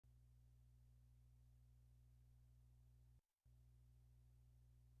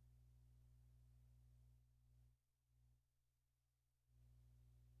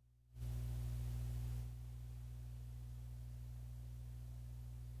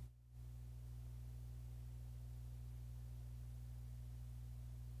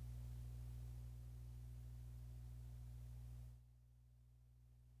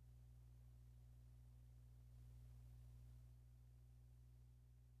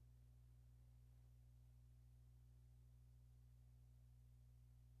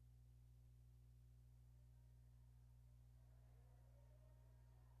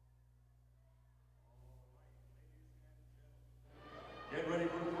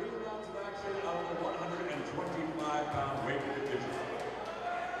125-pound weight division.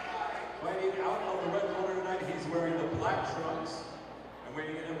 Fighting out of the red corner tonight, he's wearing the black trunks and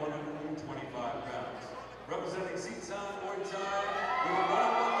weighing in at 125 pounds. Representing Sitan Muay Thai with a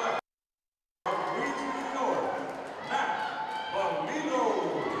one-on-one record from Queens, New York, Matt Balilo.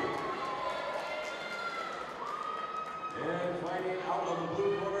 And fighting out of the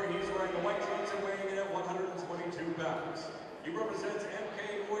blue corner, he's wearing the white trunks and weighing in at 122 pounds. He represents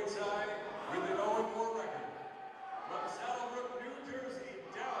MK Muay Thai with an 0-4 record. From Saddlebrook, New Jersey,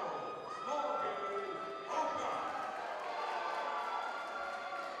 Daryl Ocot.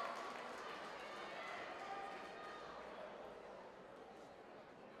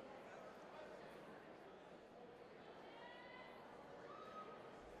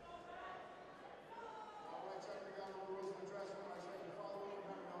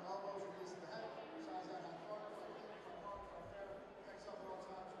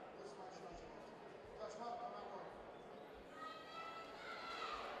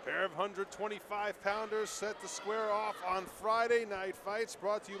 Pair of 125-pounders set to square off on Friday night fights,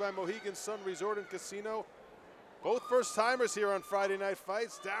 brought to you by Mohegan Sun Resort and Casino. Both first-timers here on Friday night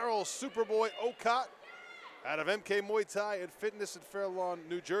fights. Daryl Superboy Ocot out of MK Muay Thai and Fitness in Fair Lawn,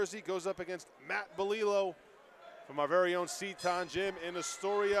 New Jersey, goes up against Matt Balilo from our very own Sitan Gym in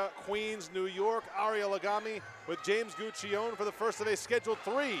Astoria, Queens, New York. Ariel Agami with James Guccione for the first of a scheduled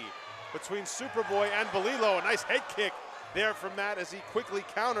 3 between Superboy and Balilo. A nice head kick there from Matt as he quickly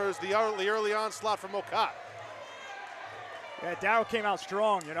counters the early onslaught from Ocot. Yeah, Daryl came out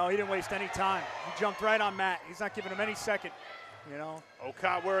strong, you know, he didn't waste any time. He jumped right on Matt. He's not giving him any second, you know.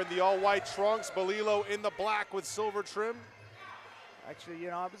 Ocot wearing the all-white trunks, Balilo in the black with silver trim. Actually, you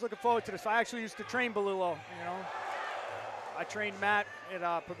know, I was looking forward to this. I actually used to train Balilo, you know. I trained Matt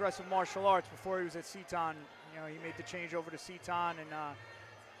at Progressive Martial Arts before he was at Sitan. You know, he made the change over to Sitan, and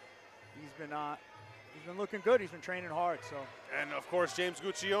he's been looking good. He's been training hard. So. And of course, James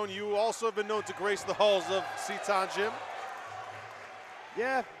Guccione, you also have been known to grace the halls of Sitan Gym.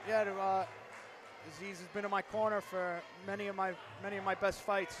 Yeah. Aziz has been in my corner for many of my best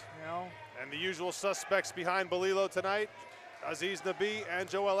fights. You know. And the usual suspects behind Balilo tonight: Aziz Nabi and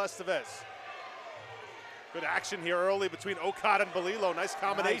Joel Estevez. Good action here early between Ocot and Balilo. Nice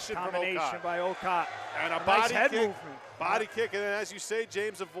combination, from Ocot. By Ocot. And a nice body head kick. movement. Body kick, and then as you say,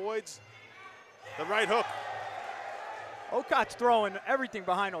 James avoids the right hook. Ocot's throwing everything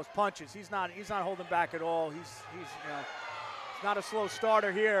behind those punches. He's not holding back at all. He's not a slow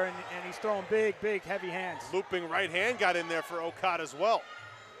starter here, and he's throwing big, heavy hands. Looping right hand got in there for Ocot as well.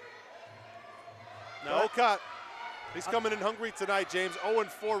 Now Ocot, he's coming in hungry tonight, James.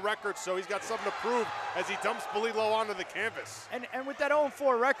 0-4 record, so he's got something to prove as he dumps Balilo onto the canvas. And with that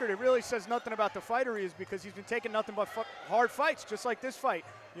 0-4 record, it really says nothing about the fighter he is, because he's been taking nothing but hard fights, just like this fight.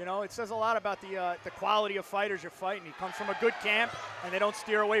 You know, it says a lot about the quality of fighters you're fighting. He comes from a good camp, and they don't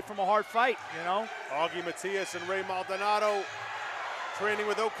steer away from a hard fight, you know? Augie Matias and Ray Maldonado training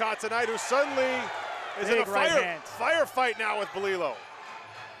with Ocot tonight, who suddenly is in a firefight now with Balilo.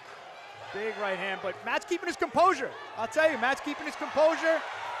 Big right hand, but Matt's keeping his composure. I'll tell you, Matt's keeping his composure.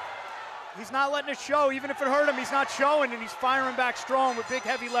 He's not letting it show. Even if it hurt him, he's not showing, and he's firing back strong with big,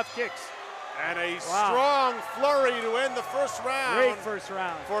 heavy left kicks. And a strong flurry to end the first round. Great first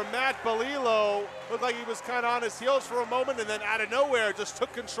round. For Matt Balilo. Looked like he was kind of on his heels for a moment, and then out of nowhere just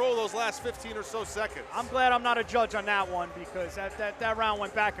took control those last 15 or so seconds. I'm glad I'm not a judge on that one, because that round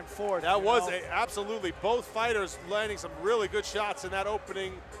went back and forth. That was absolutely both fighters landing some really good shots in that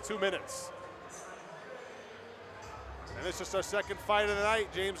opening 2 minutes. And this is our second fight of the night.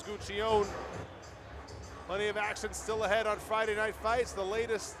 James Guccione. Plenty of action still ahead on Friday Night Fights, the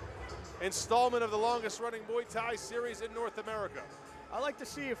latest installment of the longest-running Muay Thai series in North America. I'd like to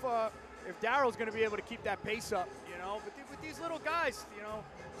see if Daryl's going to be able to keep that pace up, you know. But with these little guys, you know,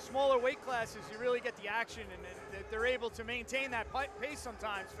 smaller weight classes, you really get the action, and they're able to maintain that pace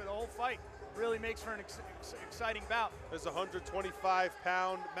sometimes for the whole fight. Really makes for an exciting bout. There's a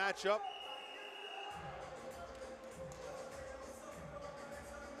 125-pound matchup.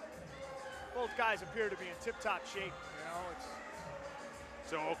 Both guys appear to be in tip-top shape, you know.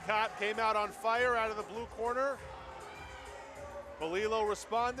 So Ocot came out on fire out of the blue corner. Balilo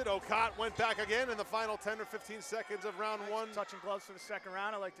responded. Ocot went back again in the final 10 or 15 seconds of round one. Touching gloves for the second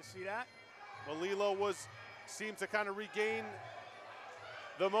round. I'd like to see that. Balilo seemed to kind of regain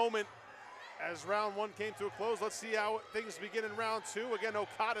the moment as round one came to a close. Let's see how things begin in round two. Again,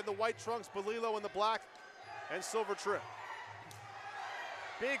 Ocot in the white trunks, Balilo in the black and silver trim.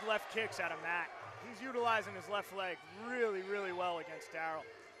 Big left kicks out of Matt. He's utilizing his left leg really, really well against Daryl,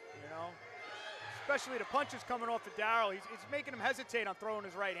 you know. Especially the punches coming off of Daryl. He's making him hesitate on throwing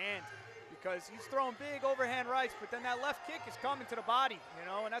his right hand, because he's throwing big overhand rights, but then that left kick is coming to the body, you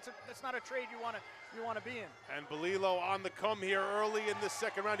know, and that's not a trade you want to be in. And Balilo on the come here early in the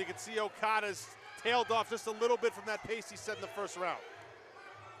second round. You can see Ocot has tailed off just a little bit from that pace he set in the first round.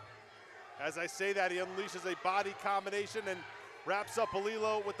 As I say that, he unleashes a body combination and wraps up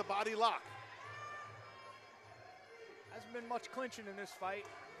Balilo with the body lock. Hasn't been much clinching in this fight.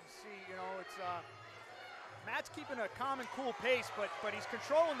 You see, you know, it's Matt's keeping a calm and cool pace, but he's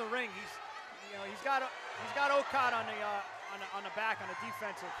controlling the ring. He's got Ocot on the back on the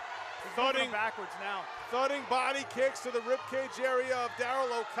defensive. He's thudding backwards now. Thudding body kicks to the ribcage area of Daryl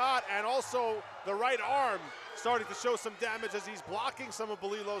Ocot, and also the right arm starting to show some damage as he's blocking some of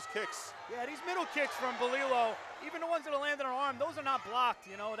Balilo's kicks. Yeah, these middle kicks from Balilo, even the ones that are landed on the arm, those are not blocked.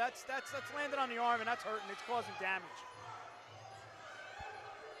 You know, that's landed on the arm, and that's hurting. It's causing damage.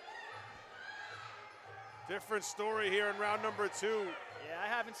 Different story here in round number 2. Yeah, I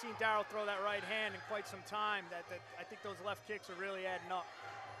haven't seen Daryl throw that right hand in quite some time. I think those left kicks are really adding up.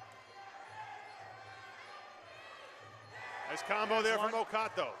 Nice combo there from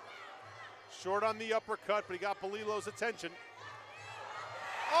Ocot, though. Short on the uppercut, but he got Balilo's attention.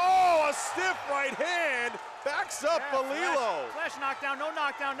 Oh, a stiff right hand. Backs up Balilo. Flash knockdown,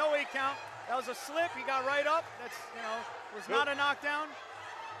 no 8 count. That was a slip, he got right up. That's, you know, was not a knockdown.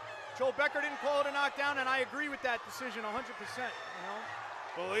 Joe Becker didn't call it a knockdown, and I agree with that decision 100%, you know.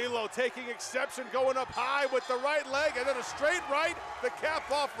 Balilo taking exception, going up high with the right leg, and then a straight right to cap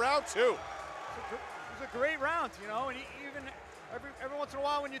off round 2. It was a great round, you know, and even every once in a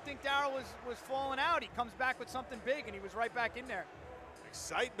while when you think Daryl was falling out, he comes back with something big, and he was right back in there.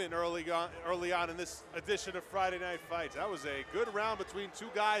 Excitement early on in this edition of Friday Night Fights. That was a good round between two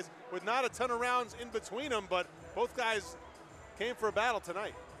guys with not a ton of rounds in between them, but both guys came for a battle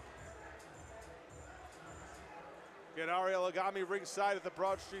tonight. Gennady Elegami ringside at the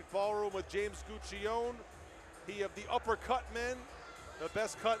Broad Street Ballroom with James Guccione. He of the uppercut men, the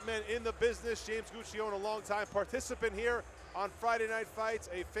best cut men in the business. James Guccione, a longtime participant here on Friday Night Fights,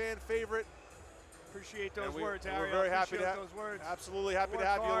 a fan favorite. Appreciate those words, Harry. We're very happy to have those words. Absolutely happy to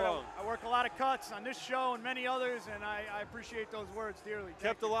have you along. I work a lot of cuts on this show and many others, and I appreciate those words dearly.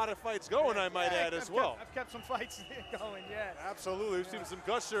 Kept a lot of fights going, I might add, as well. I've kept some fights going, yeah. Absolutely. We've seen some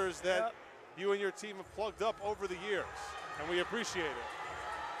gushers that you and your team have plugged up over the years, and we appreciate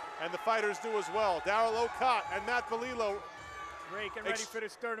it. And the fighters do as well. Daryl Ocot and Matt Balilo. Great, getting ready for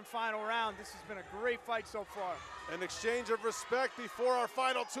this third and final round. This has been a great fight so far. An exchange of respect before our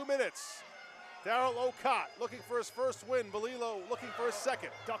final 2 minutes. Daryl Ocot looking for his first win. Balilo looking for his second.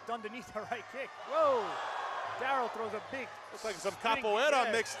 Ducked underneath the right kick. Whoa! Daryl throws a big. Looks like some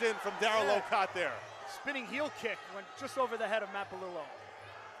capoeira mixed in from Daryl Ocot there. Spinning heel kick went just over the head of Matt Balilo.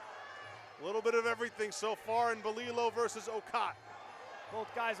 A little bit of everything so far in Balilo versus Ocot. Both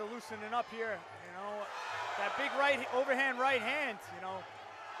guys are loosening up here. You know, that big overhand right hand, you know,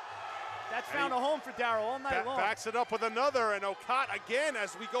 that's found a home for Daryl all night long. Backs it up with another, and Ocot again,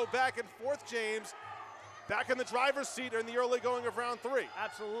 as we go back and forth, James, back in the driver's seat in the early going of round 3.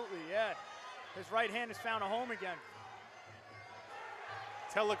 Absolutely, yeah. His right hand has found a home again.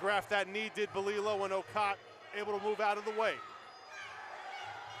 Telegraphed that knee, did Balilo, and Ocot able to move out of the way.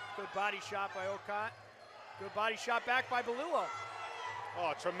 Good body shot by Ocot. Good body shot back by Balilo.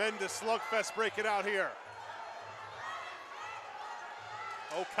 Oh, tremendous slugfest breaking out here.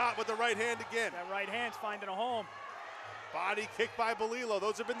 Ocot with the right hand again. That right hand's finding a home. Body kick by Balilo.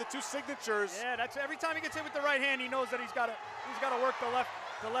 Those have been the 2 signatures. Yeah, that's every time he gets hit with the right hand, he knows that he's got to work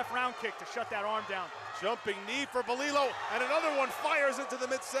the left round kick to shut that arm down. Jumping knee for Balilo, and another one fires into the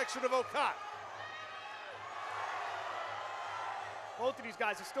midsection of Ocot. Both of these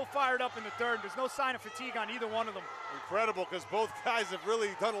guys are still fired up in the third. There's no sign of fatigue on either one of them. Incredible, because both guys have really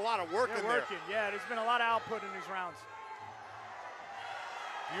done a lot of work in there. Yeah, there's been a lot of output in these rounds.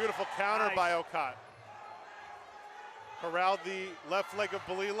 Beautiful counter by Ocot. Corralled the left leg of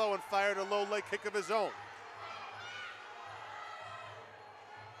Balilo and fired a low leg kick of his own.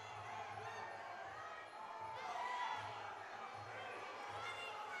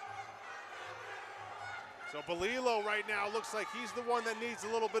 So Balilo right now looks like he's the one that needs a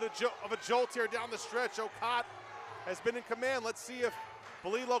little bit of a jolt here down the stretch. Ocot has been in command. Let's see if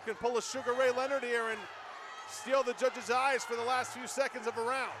Balilo can pull a Sugar Ray Leonard here and steal the judge's eyes for the last few seconds of a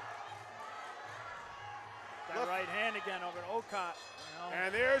round. That right hand again over to Ocot. You know,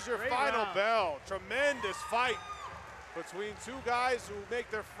 and there's your final bell. Tremendous fight between 2 guys who make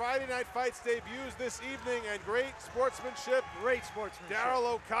their Friday Night Fights debuts this evening, and great sportsmanship. Great sportsmanship.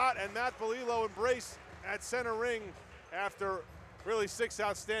 Daryl Ocot and Matt Balilo embrace at center ring after really 6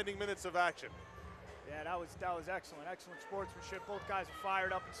 outstanding minutes of action. Yeah, that was excellent. Excellent sportsmanship. Both guys are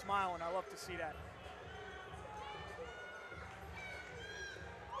fired up and smiling. I love to see that.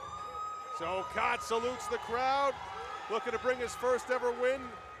 So Ocot salutes the crowd, looking to bring his first ever win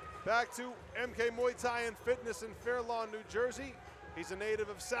back to MK Muay Thai and Fitness in Fair Lawn, New Jersey. He's a native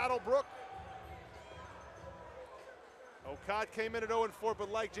of Saddlebrook. Ocot came in at 0-4,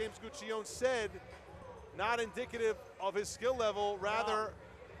 but like James Guccione said, not indicative of his skill level, rather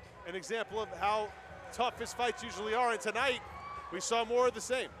an example of how tough his fights usually are. And tonight, we saw more of the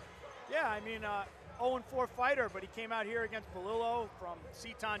same. Yeah, I mean, 0-4 fighter, but he came out here against Balilo from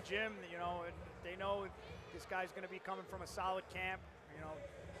Seton Gym. You know, and they know this guy's going to be coming from a solid camp. You know,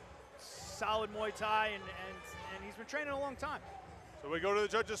 solid Muay Thai, and he's been training a long time. So we go to the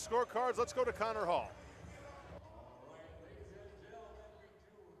judges' scorecards. Let's go to Connor Hall. All right, ladies and gentlemen, we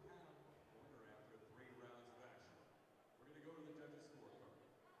do have a winner after 3 rounds of action. We're going to go to the judges' scorecard.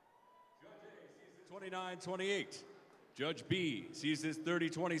 Judge A sees this 29-28. Judge B sees this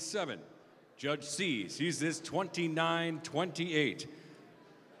 30-27. Judge C sees this 29-28.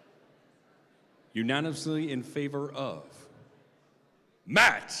 Unanimously in favor of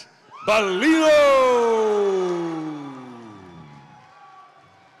Matt Balilo.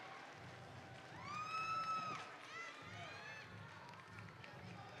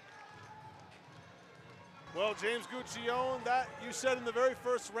 Well, James Guccione, that you said in the very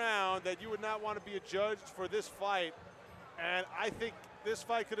first round that you would not want to be a judge for this fight, and I think this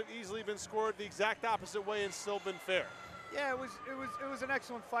fight could have easily been scored the exact opposite way and still been fair. Yeah, it was an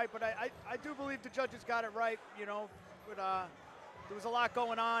excellent fight, but I do believe the judges got it right. You know, but there was a lot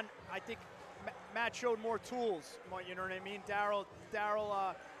going on. I think Matt showed more tools. You know what I mean? Daryl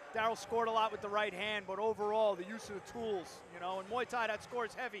scored a lot with the right hand, but overall the use of the tools. You know, in Muay Thai that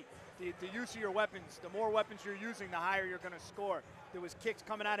scores heavy. The use of your weapons. The more weapons you're using, the higher you're going to score. There was kicks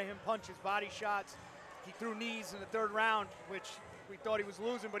coming out of him, punches, body shots. He threw knees in the 3rd round, which we thought he was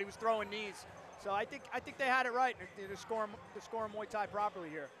losing, but he was throwing knees. So I think they had it right. They're scoring Muay Thai properly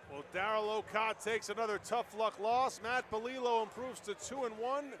here. Well, Daryl Ocot takes another tough luck loss. Matt Balilo improves to 2-1.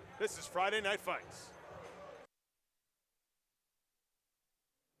 This is Friday Night Fights.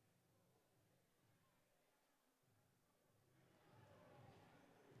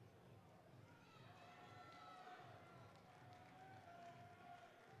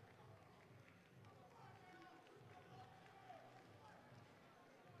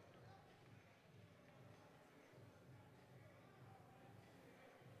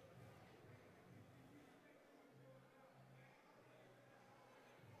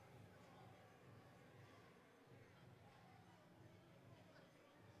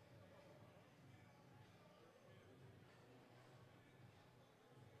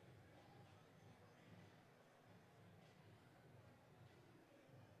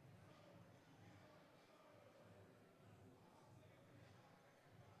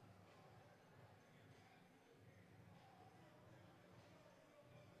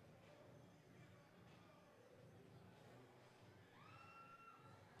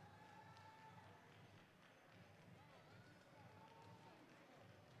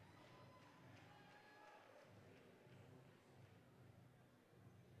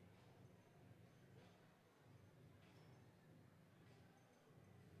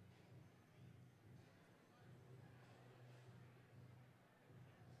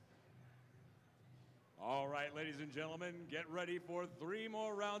 All right, ladies and gentlemen, get ready for 3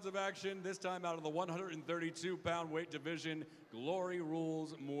 more rounds of action, this time out of the 132-pound weight division, Glory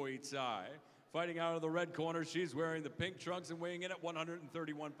Rules Muay Thai. Fighting out of the red corner, she's wearing the pink trunks and weighing in at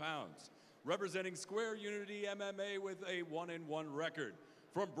 131 pounds. Representing Square Unity MMA with a 1-1 record.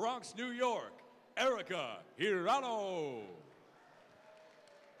 From Bronx, New York, Erika Hirano.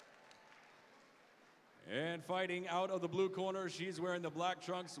 And fighting out of the blue corner, she's wearing the black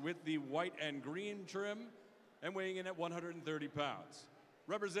trunks with the white and green trim and weighing in at 130 pounds.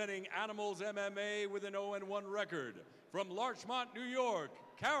 Representing Animals MMA with an 0-1 record, from Larchmont, New York,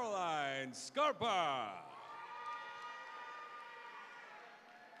 Caroline Scarpa.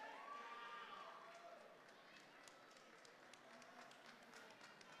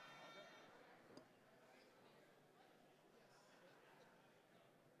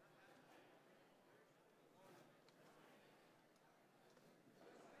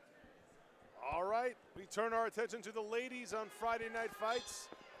 All right, we turn our attention to the ladies on Friday Night Fights.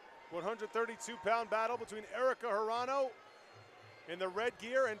 132-pound battle between Erika Hirano in the red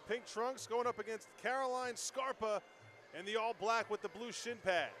gear and pink trunks going up against Caroline Scarpa in the all black with the blue shin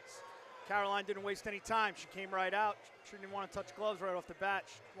pads. Caroline didn't waste any time. She came right out. She didn't want to touch gloves right off the bat.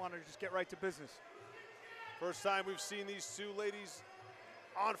 She wanted to just get right to business. First time we've seen these two ladies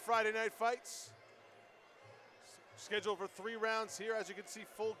on Friday Night Fights. Scheduled for 3 rounds here, as you can see,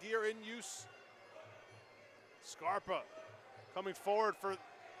 full gear in use. Scarpa coming forward for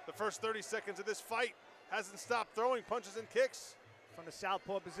the first 30 seconds of this fight. Hasn't stopped throwing punches and kicks. From the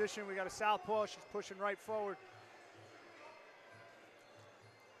southpaw position, we got a southpaw. She's pushing right forward.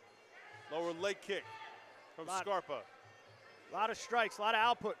 Lower leg kick from Scarpa. A lot of strikes, a lot of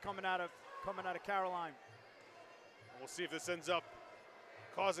output coming out of Caroline. We'll see if this ends up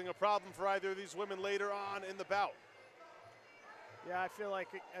causing a problem for either of these women later on in the bout. Yeah, I feel like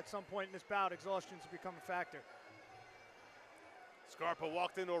at some point in this bout, exhaustion's become a factor. Scarpa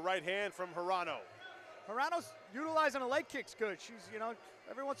walked into a right hand from Hirano. Hirano's utilizing the leg kicks good. She's,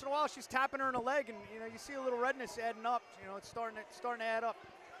 every once in a while she's tapping her in the leg, and you see a little redness adding up. It's starting to add up.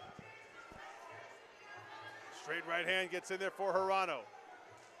 Straight right hand gets in there for Hirano.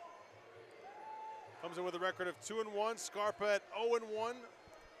 Comes in with a record of 2-1. Scarpa at 0-1.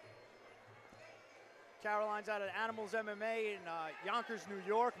 Caroline's out of Animals MMA in Yonkers, New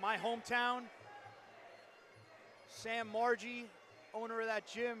York, my hometown. Sam Margie, owner of that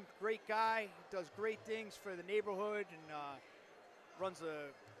gym, great guy, does great things for the neighborhood, and runs the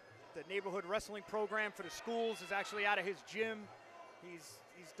neighborhood wrestling program for the schools. Is actually out of his gym.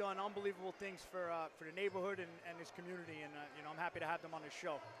 He's done unbelievable things for the neighborhood and his community, and I'm happy to have them on the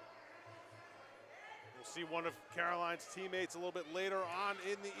show. We'll see one of Caroline's teammates a little bit later on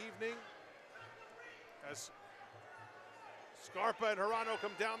in the evening, as Scarpa and Hirano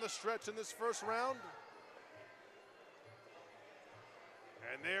come down the stretch in this first round.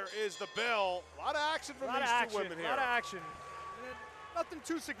 And there is the bell. A lot of action from these two women here. A lot of action. Nothing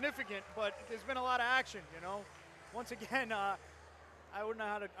too significant, but there's been a lot of action. Once again, I wouldn't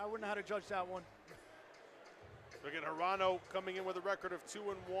know how to judge that one. Again, Hirano coming in with a record of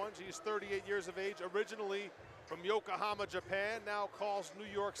 2-1. She's 38 years of age, originally from Yokohama, Japan, now calls New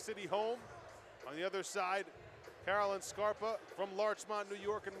York City home. On the other side, Caroline Scarpa from Larchmont, New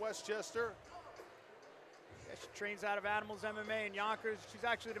York, and Westchester. Yeah, she trains out of Animals MMA in Yonkers. She's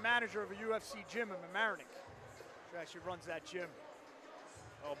actually the manager of a UFC gym in Mamaroneck. She actually runs that gym.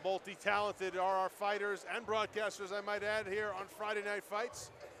 Oh, multi-talented are our fighters and broadcasters, I might add, here on Friday Night Fights.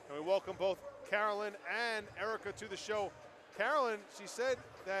 And we welcome both Carolyn and Erika to the show. Carolyn, she said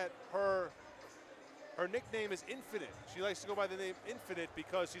that her nickname is Infinite. She likes to go by the name Infinite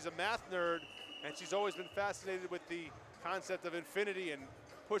because she's a math nerd, and she's always been fascinated with the concept of infinity and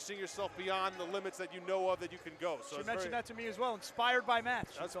pushing yourself beyond the limits that you know of that you can go. So she mentioned that to me as well, inspired by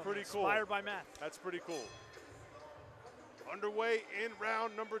math. That's pretty cool. Inspired by math. That's pretty cool. Underway in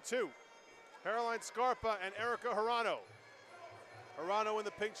round number 2. Caroline Scarpa and Erika Hirano. Hirano in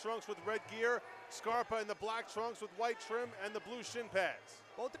the pink trunks with red gear, Scarpa in the black trunks with white trim and the blue shin pads.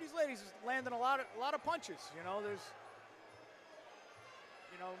 Both of these ladies is landing a lot of punches.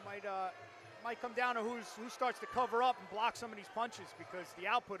 Might come down to who starts to cover up and block some of these punches, because the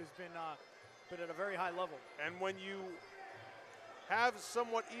output has been at a very high level. And when you have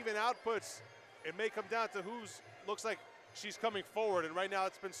somewhat even outputs, it may come down to looks like she's coming forward, and right now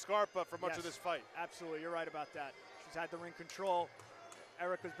it's been Scarpa for much of this fight. Absolutely, you're right about that. She's had the ring control.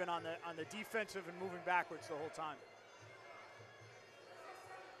 Erika's been on the defensive and moving backwards the whole time.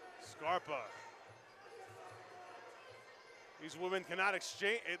 Scarpa. These women cannot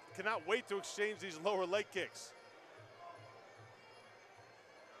wait to exchange these lower leg kicks.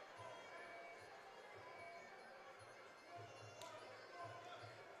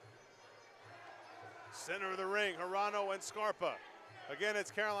 Center of the ring, Hirano and Scarpa. Again, it's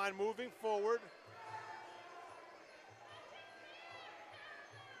Caroline moving forward.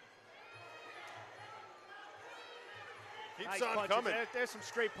 Keeps nice on punches. coming. There's some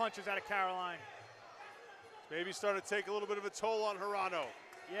straight punches out of Caroline. Maybe starting to take a little bit of a toll on Hirano.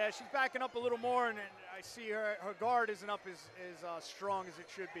 Yeah, she's backing up a little more, and I see her guard isn't up as strong as it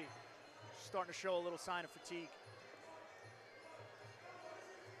should be. She's starting to show a little sign of fatigue.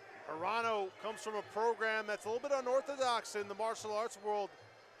 Hirano comes from a program that's a little bit unorthodox in the martial arts world,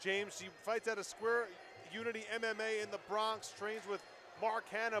 James. She fights out of Square Unity MMA in the Bronx, trains with Mark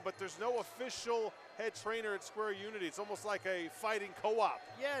Hanna, but there's no official head trainer at Square Unity. It's almost like a fighting co-op.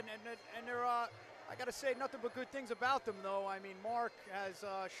 Yeah, and they're, I got to say, nothing but good things about them, though. I mean, Mark has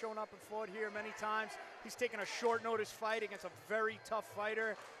shown up and fought here many times. He's taken a short notice fight against a very tough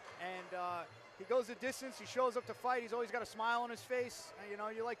fighter, and he goes the distance. He shows up to fight. He's always got a smile on his face.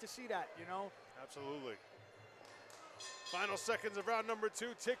 You like to see that, Absolutely. Final seconds of round number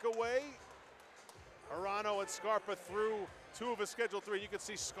 2 tick away. Hirano and Scarpa through 2 of a scheduled 3. You can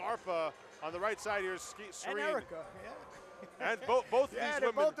see Scarpa on the right side here, serene. And Erika, yeah. And both of these they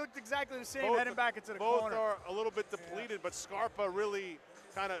women. both looked exactly the same, heading back into the corner. Both are a little bit depleted, but Scarpa really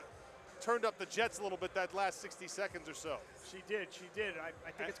kind of turned up the jets a little bit that last 60 seconds or so. She did.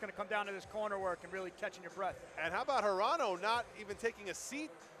 I think it's going to come down to this corner work and really catching your breath. And how about Hirano not even taking a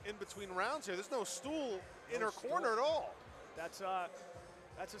seat in between rounds here? There's no stool in her corner at all. That's a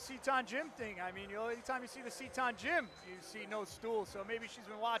Seton Gym thing. I mean, anytime you see the Seton Gym, you see no stool. So maybe she's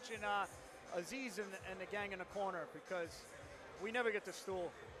been watching Aziz and the gang in the corner, because we never get the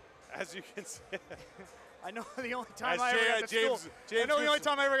stool. As you can see. I know the only time I ever got the stool. I know the only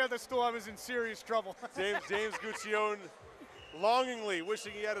time I ever got the stool, I was in serious trouble. James Guccione longingly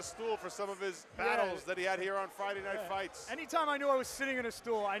wishing he had a stool for some of his battles that he had here on Friday Night Fights. Anytime I knew I was sitting in a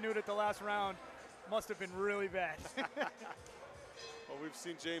stool, I knew that the last round must have been really bad. Well, we've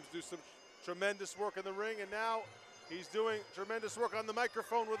seen James do some tremendous work in the ring, and now he's doing tremendous work on the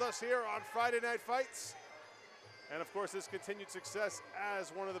microphone with us here on Friday Night Fights. And of course, his continued success as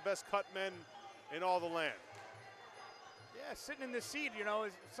one of the best cut men in all the land. Yeah, sitting in the seat, you know,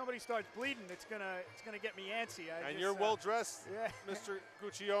 if somebody starts bleeding, it's gonna get me antsy. And you're well dressed, Mr.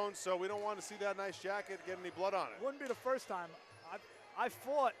 Guccione, so we don't want to see that nice jacket get any blood on it. Wouldn't be the first time. I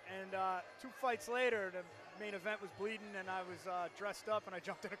fought, and 2 fights later, the main event was bleeding, and I was dressed up, and I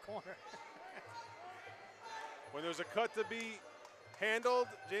jumped in a corner. When there's a cut to be handled,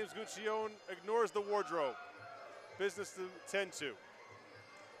 James Guccione ignores the wardrobe. Business to tend to.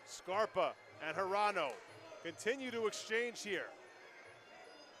 Scarpa and Hirano continue to exchange here.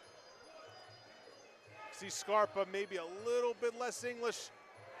 See Scarpa maybe a little bit less English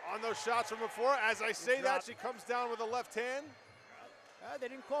on those shots from before. As I say that, she comes down with a left hand. They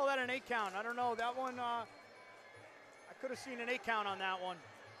didn't call that an 8 count. I don't know. That one, I could have seen an 8 count on that one.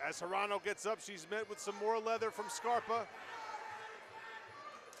 As Hirano gets up, she's met with some more leather from Scarpa.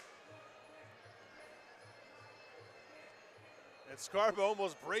 And Scarpa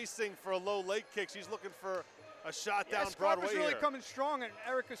almost bracing for a low leg kick. She's looking for a shot down Broadway Scarpa's really here. coming strong, and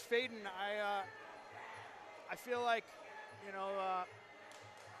Erika's fading. I feel like, you know,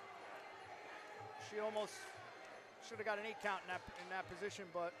 she almost should have got an 8 count in that position,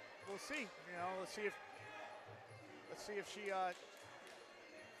 but we'll see. You know, let's see if she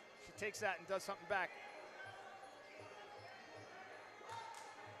takes that and does something back.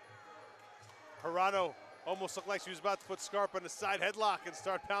 Hirano almost looked like she was about to put Scarpa in a side headlock and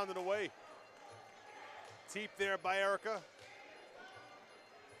start pounding away. Teep there by Erika.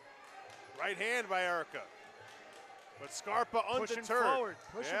 Right hand by Erika. But Scarpa undeterred.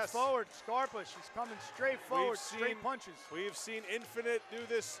 Pushing forward. Scarpa, she's coming straight forward, straight punches. We've seen Infinite do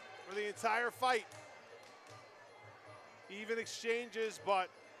this for the entire fight. Even exchanges, but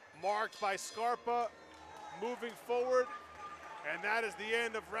marked by Scarpa, moving forward. And that is the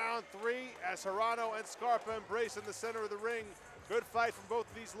end of round 3 as Hirano and Scarpa embrace in the center of the ring. Good fight from both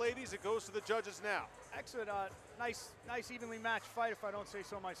of these ladies. It goes to the judges now. Excellent, nice evenly matched fight, if I don't say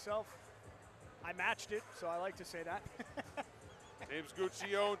so myself. I matched it, so I like to say that. James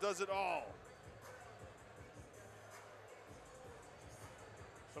Guccione does it all.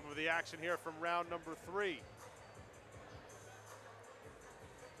 Some of the action here from round number 3.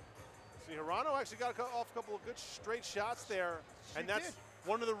 See, Hirano actually got off a couple of good straight shots there. And that's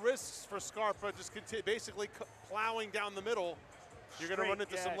one of the risks for Scarpa, just basically plowing down the middle. You're going to run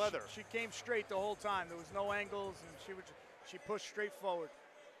into some leather. She came straight the whole time. There was no angles, and she pushed straight forward.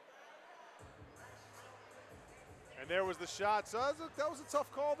 And there was the shot. So that was a tough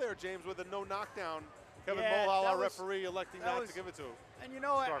call there, James, with a no knockdown. Kevin Mulhall, our referee, electing not to give it to him. And you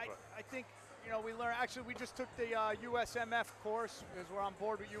know, I think, you know, we learned, actually we just took the USMF course, because we're on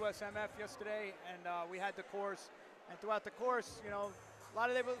board with USMF yesterday, and we had the course. And throughout the course, you know, a lot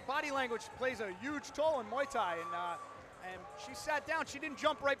of their body language plays a huge toll in Muay Thai. And she sat down. She didn't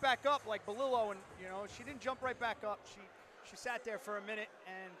jump right back up like Balilo, and you know, she didn't jump right back up. She sat there for a minute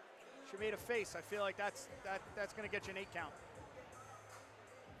and she made a face. I feel like that's going to get you an 8 count.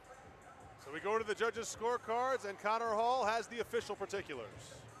 So we go to the judges' scorecards, and Connor Hall has the official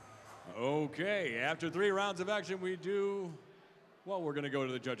particulars. Okay, after 3 rounds of action, we're going to go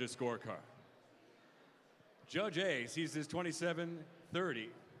to the judges' scorecard. Judge A sees this 27-30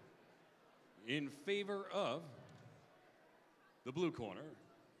 in favor of the blue corner.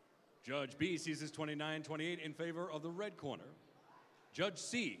 Judge B sees this 29-28 in favor of the red corner. Judge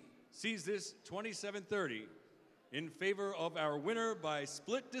C sees this 27-30 in favor of our winner by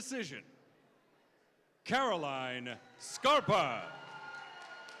split decision, Caroline Scarpa.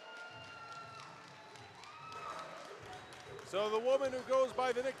 So the woman who goes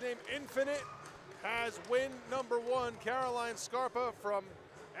by the nickname Infinite has win number 1, Caroline Scarpa from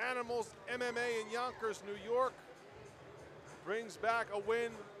Animals MMA in Yonkers, New York. Brings back a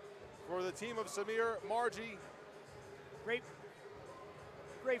win for the team of Samir Marji.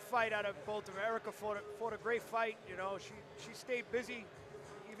 great fight out of both of them. Erika fought a great fight. You know, she stayed busy,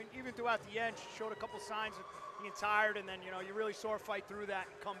 even throughout the end. She showed a couple signs of being tired, and then you know you really saw her fight through that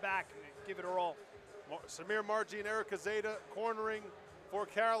and come back and give it her all. Samir Marji and Erica Zeta cornering for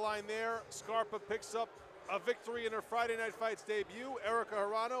Caroline there. Scarpa picks up a victory in her Friday Night Fights debut. Erika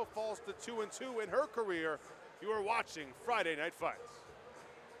Hirano falls to 2-2 in her career. You are watching Friday Night Fights.